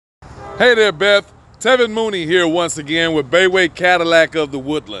Hey there, Beth. Tevin Mooney here once again with Bayway Cadillac of the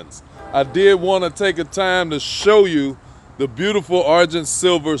Woodlands. I did want to take a time to show you the beautiful Argent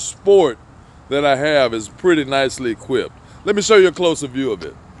Silver Sport that I have. It's pretty nicely equipped. Let me show you a closer view of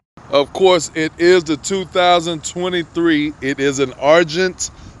it. Of course, it is the 2023. It is an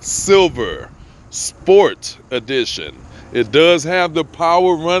Argent Silver Sport Edition. It does have the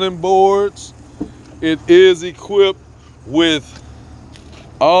power running boards. It is equipped with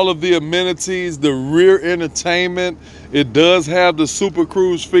all of the amenities, the rear entertainment. It does have the Super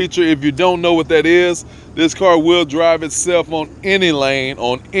Cruise feature. If you don't know what that is, this car will drive itself on any lane,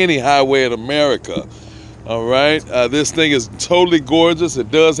 on any highway in America. All right, this thing is totally gorgeous. It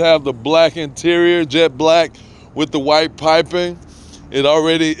does have the black interior, jet black with the white piping. It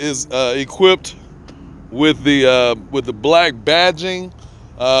already is equipped with the black badging.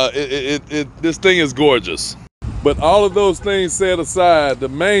 This thing is gorgeous. But all of those things set aside, the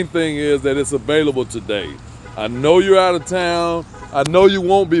main thing is that it's available today. I know you're out of town. I know you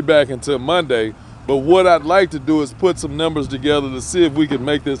won't be back until Monday, but what I'd like to do is put some numbers together to see if we can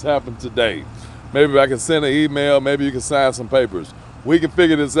make this happen today. Maybe I can send an email, maybe you can sign some papers. We can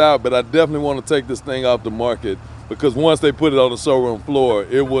figure this out, but I definitely want to take this thing off the market because once they put it on the showroom floor,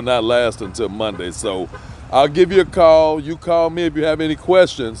 it will not last until Monday. So I'll give you a call. You call me if you have any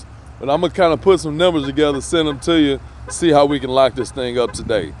questions. But I'm going to kind of put some numbers together, send them to you, see how we can lock this thing up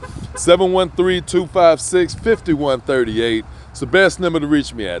today. 713-256-5138. It's the best number to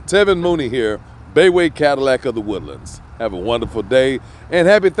reach me at. Tevin Mooney here, Bayway Cadillac of the Woodlands. Have a wonderful day, and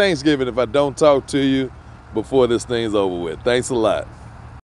happy Thanksgiving if I don't talk to you before this thing's over with. Thanks a lot.